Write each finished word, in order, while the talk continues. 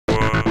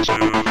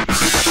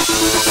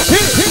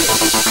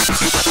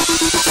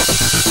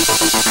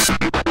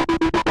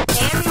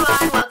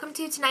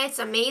Tonight's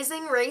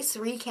amazing race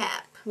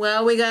recap.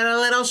 Well, we got a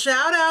little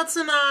shout out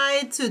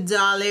tonight to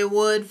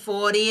Dollywood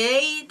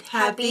 48.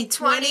 Happy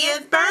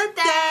 20th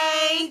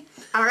birthday!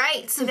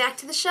 Alright, so back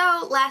to the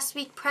show. Last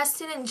week,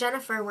 Preston and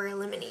Jennifer were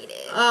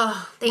eliminated.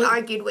 They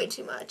argued way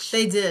too much.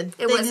 They did.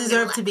 They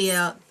deserve to be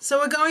out. So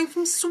we're going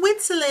from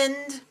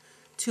Switzerland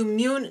to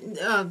Munich.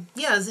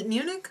 Is it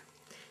Munich?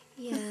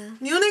 Yeah.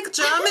 Munich,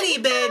 Germany,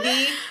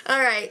 baby.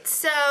 Alright,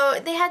 so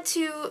they had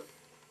to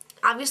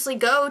obviously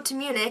go to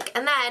Munich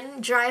and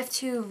then drive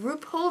to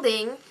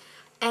Rupholding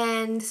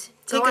and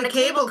go on a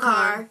cable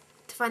car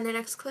to find their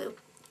next clue.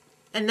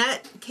 And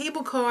that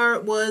cable car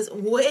was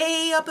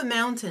way up a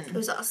mountain. It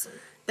was awesome.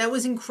 That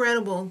was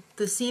incredible.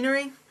 The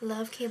scenery.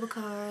 Love cable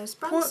cars.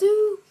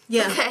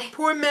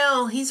 Poor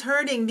Mel. He's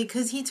hurting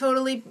because he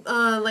totally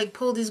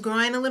pulled his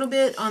groin a little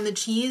bit on the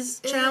cheese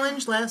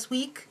challenge last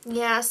week.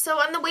 Yeah, so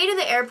on the way to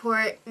the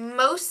airport,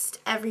 most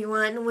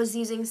everyone was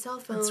using cell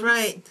phones. That's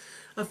right.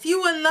 A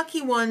few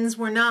unlucky ones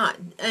were not.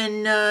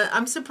 And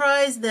I'm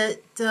surprised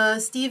that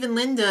Steve and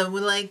Linda were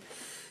like,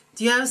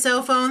 do you have a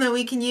cell phone that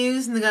we can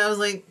use? And the guy was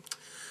like,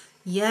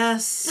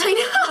 yes. I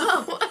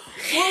know.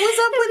 What was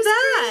up with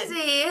that?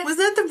 Crazy. Was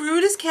that the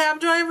rudest cab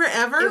driver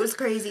ever? It was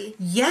crazy.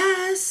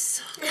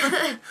 Yes.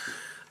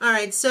 All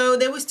right, so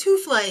there was two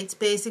flights,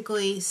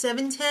 basically,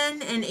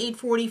 7:10 and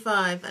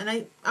 8:45.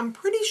 And I'm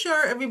pretty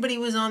sure everybody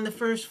was on the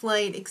first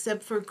flight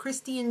except for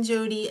Christie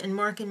Jodi and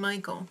Mark and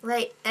Michael.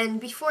 Right,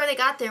 and before they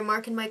got there,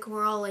 Mark and Michael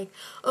were all like,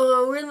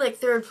 oh, we're in like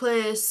third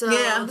place, so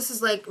this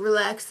is like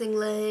relaxing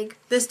leg.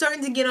 They're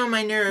starting to get on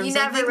my nerves. You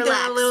never I think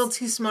relax. They're a little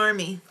too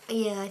smarmy.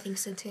 Yeah, I think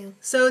so too.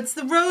 So it's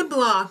the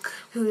Roadblock.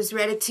 Who's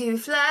ready to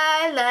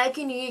fly like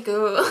an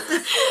eagle?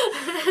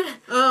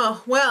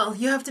 Oh, well,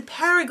 you have to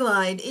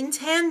paraglide in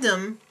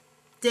tandem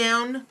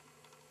down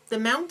the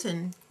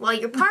mountain. While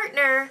your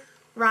partner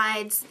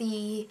rides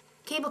the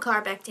cable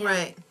car back down.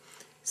 Right.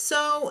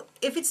 So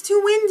if it's too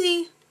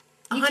windy,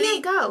 you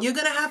honey, can't go. You're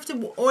gonna have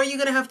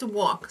to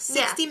walk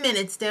 60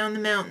 minutes down the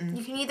mountain.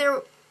 You can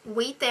either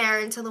wait there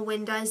until the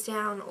wind dies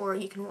down, or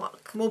you can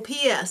walk. Well,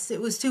 P.S. It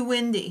was too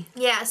windy.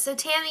 Yeah. So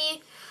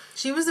Tammy,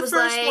 she was the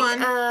first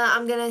one.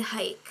 I'm gonna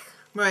hike.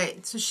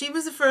 Right. So she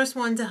was the first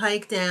one to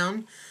hike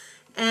down.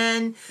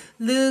 And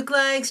Luke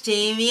likes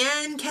Jaime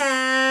and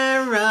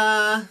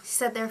Cara. She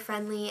said they're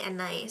friendly and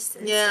nice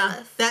and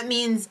stuff. That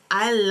means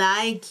I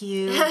like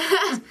you.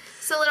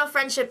 It's a little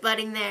friendship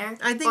budding there.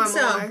 I think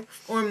so.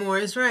 Or more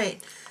is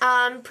right.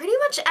 Pretty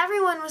much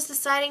everyone was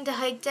deciding to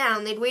hike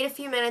down. They'd wait a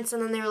few minutes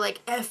and then they were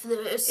like, F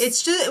this.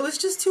 It was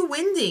just too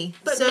windy.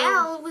 But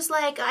Mel was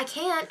like, I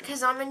can't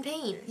because I'm in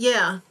pain.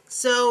 Yeah.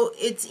 So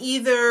it's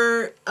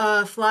either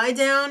fly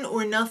down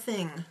or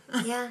nothing.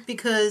 Yeah.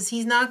 Because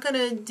he's not going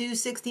to do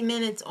 60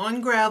 minutes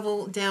on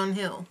gravel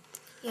downhill.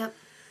 Yep.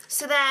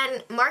 So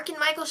then Mark and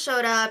Michael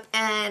showed up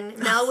and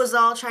Mel was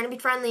all trying to be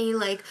friendly,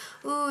 like,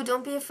 ooh,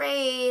 don't be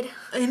afraid.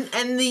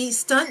 And the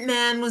stunt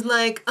man was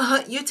like,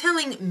 you're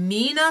telling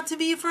me not to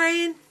be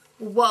afraid?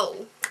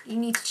 Whoa, you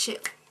need to chill.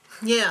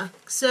 Yeah.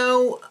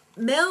 So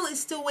Mel is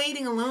still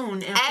waiting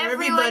alone after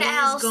everybody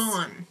is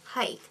gone.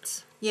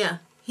 Hiked. Yeah.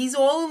 He's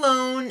all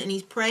alone and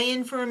he's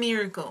praying for a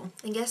miracle.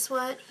 And guess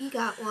what? He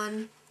got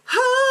one.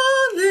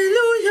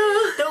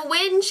 Hallelujah! The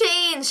wind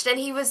changed and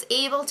he was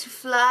able to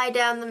fly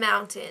down the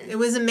mountain. It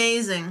was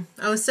amazing.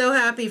 I was so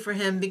happy for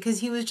him because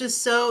he was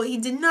just he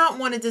did not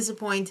want to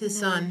disappoint his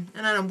son.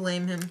 And I don't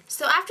blame him.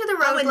 So after the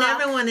roadblock... I would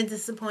never want to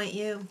disappoint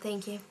you.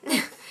 Thank you.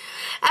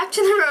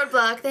 After the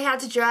roadblock, they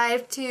had to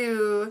drive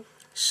to...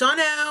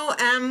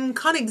 Schonauam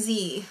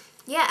Konigssee.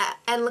 Yeah,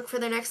 and look for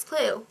their next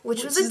clue,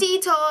 which was a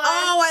detour.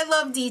 Oh, I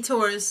love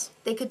detours.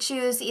 They could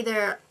choose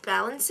either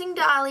Balancing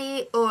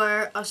Dolly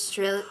or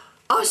Austrian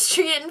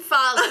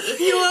Folly.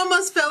 You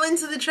almost fell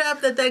into the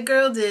trap that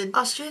girl did.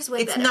 Austria's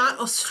way better. It's not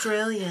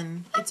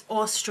Australian. It's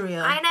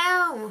Austria. I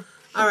know.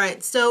 All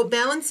right, so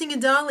Balancing a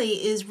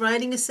Dolly is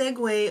riding a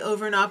segway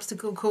over an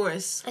obstacle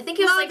course. I think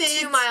it was like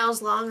 2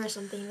 miles long or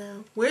something,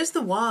 though. Where's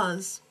the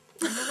Waz?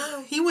 I don't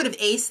know. He would have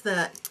aced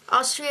that.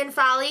 Austrian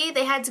Folly,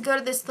 they had to go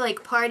to this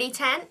like party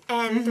tent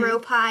and throw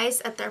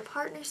pies at their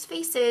partners'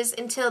 faces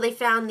until they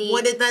found the...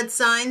 What did that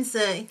sign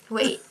say?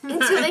 Wait,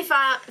 until they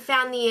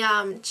found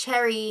the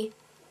cherry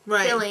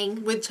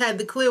filling. Which had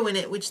the clue in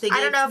it, which they gave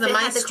to the maestro. I don't know if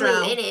it had the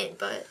clue in it,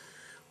 but...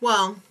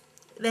 Well,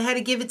 they had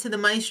to give it to the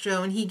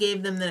maestro and he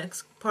gave them the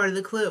next part of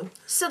the clue.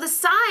 So the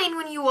sign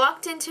when you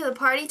walked into the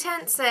party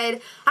tent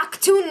said,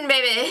 Achtung,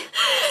 baby!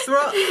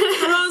 Throw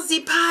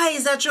the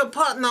pies at your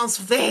partner's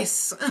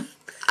face.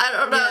 I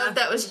don't know if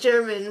that was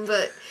German,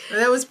 but...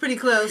 That was pretty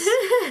close,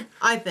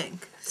 I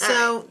think.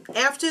 So,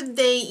 after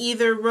they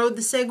either rode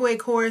the segway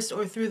course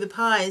or threw the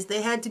pies,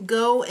 they had to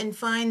go and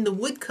find the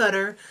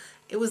woodcutter.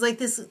 It was like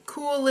this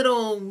cool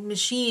little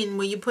machine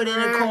where you put in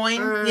a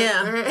coin.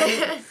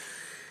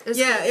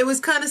 It was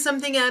kind of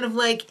something out of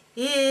like,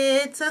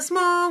 It's a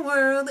Small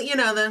World, you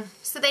know, the...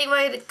 So they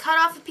would cut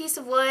off a piece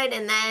of wood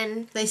and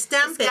then... They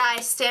stamp this guy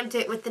stamped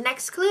it with the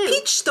next clue.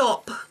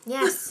 Pitstop.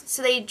 Yes.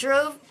 So they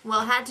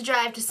had to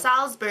drive to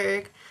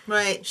Salzburg.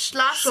 Right.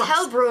 Schloss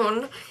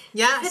Hellbrunn.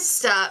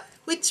 Yes. Pitstop.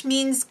 Which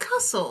means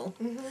castle.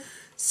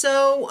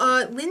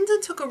 So Linda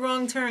took a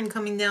wrong turn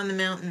coming down the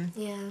mountain.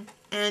 Yeah.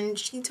 And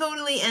she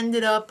totally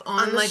ended up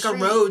on like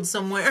street. a road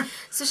somewhere.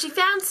 So she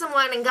found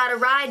someone and got a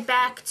ride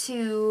back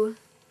to...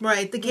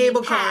 Right, the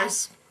cable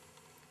cars.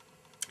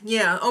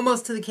 Yeah,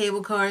 almost to the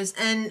cable cars.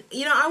 And,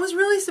 you know, I was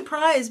really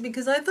surprised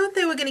because I thought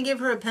they were going to give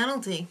her a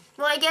penalty.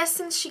 Well, I guess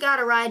since she got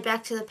a ride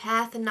back to the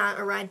path and not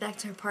a ride back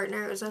to her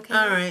partner, it was okay.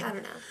 All right. I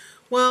don't know.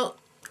 Well,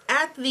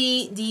 at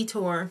the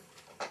Detour,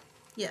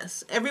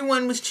 yes,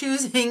 everyone was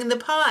choosing the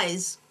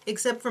pies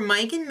except for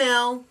Mike and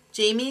Mel,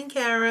 Jaime and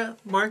Cara,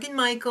 Mark and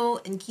Michael,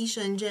 and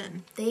Kisha and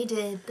Jen. They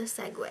did the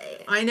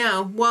segway. I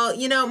know. Well,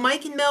 you know,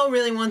 Mike and Mel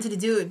really wanted to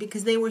do it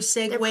because they were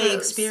segway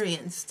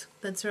experienced.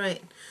 That's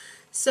right.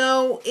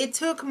 So it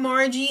took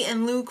Margie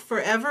and Luke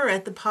forever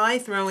at the pie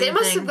throwing thing. They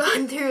must have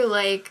gone through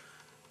like...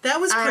 That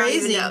was crazy. I don't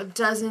even know,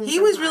 dozens He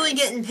was really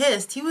getting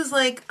pissed. He was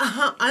like,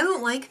 I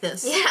don't like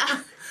this.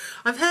 Yeah.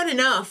 I've had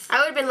enough. I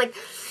would have been like...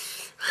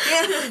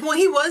 Yeah, well,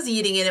 he was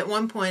eating it at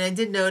one point. I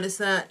did notice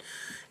that.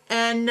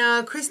 And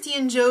Christie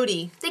and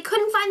Jodi. They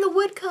couldn't find the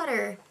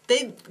woodcutter.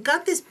 They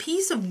got this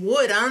piece of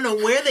wood. I don't know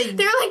where they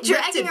were like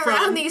dragging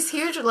around these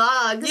huge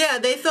logs. Yeah,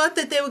 they thought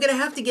that they were going to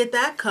have to get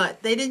that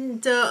cut. They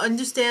didn't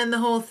understand the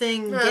whole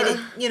thing. Get it,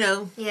 you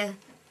know. Yeah.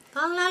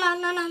 La la la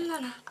la la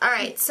la. All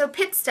right, so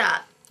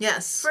Pitstop.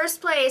 Yes. First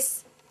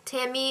place,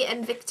 Tammy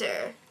and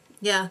Victor.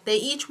 Yeah, they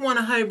each won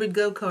a hybrid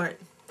go-kart.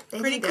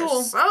 Pretty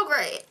cool. So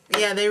great.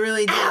 Yeah, they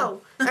really do.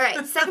 Ow. All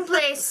right, second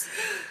place,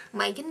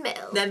 Mike and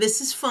Mel. Now,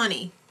 this is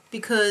funny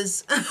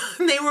because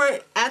they were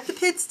at the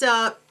pit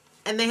stop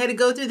and they had to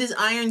go through this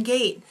iron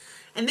gate.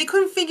 And they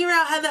couldn't figure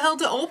out how the hell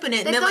to open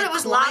it. They thought it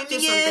was locked or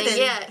something.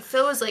 Yeah,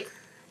 Phil was like...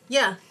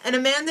 Yeah, and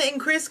Amanda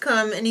and Kris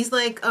come and he's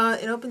like,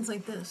 it opens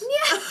like this.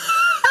 Yeah.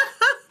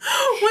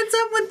 What's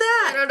up with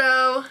that? I don't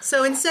know.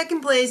 So in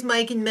second place,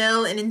 Mike and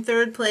Mel, and in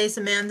third place,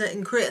 Amanda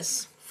and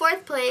Kris.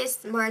 Fourth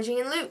place, Margie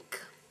and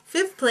Luke.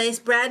 Fifth place,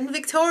 Brad and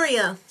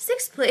Victoria.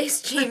 Sixth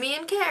place, Jaime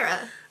and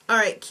Cara. All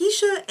right,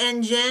 Kisha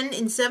and Jen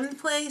in seventh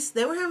place.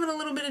 They were having a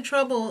little bit of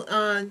trouble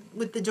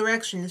with the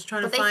directions,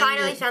 trying to find it. But they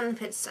finally found the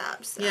pit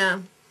stops. So. Yeah.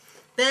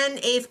 Then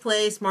eighth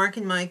place, Mark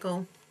and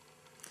Michael.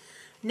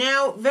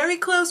 Now, very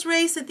close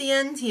race at the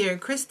end here.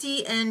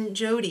 Christie and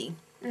Jodi,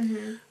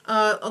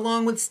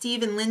 along with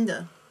Steve and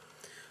Linda.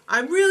 I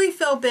really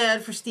felt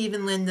bad for Steve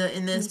and Linda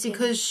in this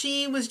because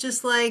she was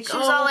just like, she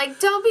was all like,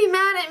 "Don't be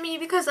mad at me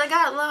because I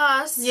got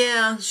lost."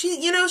 Yeah,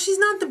 she's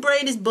not the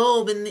brightest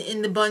bulb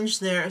in the bunch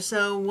there.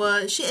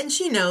 So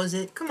she knows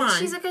it. Come on,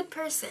 she's a good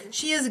person.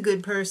 She is a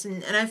good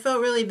person, and I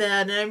felt really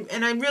bad,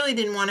 and I really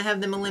didn't want to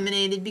have them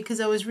eliminated because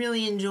I was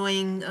really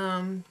enjoying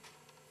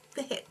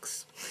the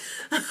Hicks.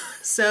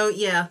 So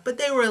yeah, but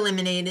they were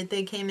eliminated.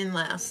 They came in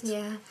last.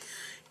 Yeah.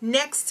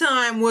 Next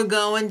time we're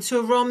going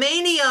to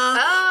Romania.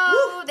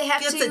 Oh, woo, they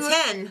have gets to...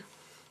 a 10.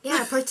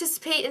 Yeah,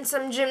 participate in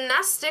some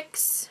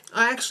gymnastics.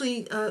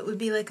 Actually, it would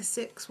be like a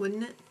 6,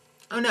 wouldn't it?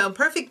 Oh no,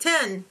 perfect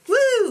 10.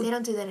 Woo! They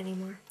don't do that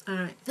anymore. All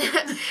right.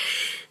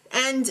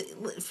 And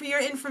for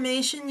your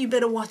information, you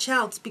better watch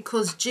out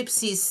because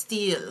gypsies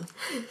steal.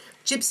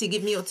 Gypsy,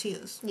 give me your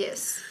tears.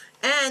 Yes.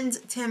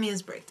 And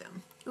Tammy's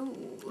breakdown.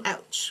 Ooh.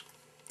 Ouch.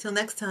 Till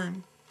next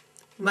time.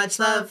 Much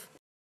love.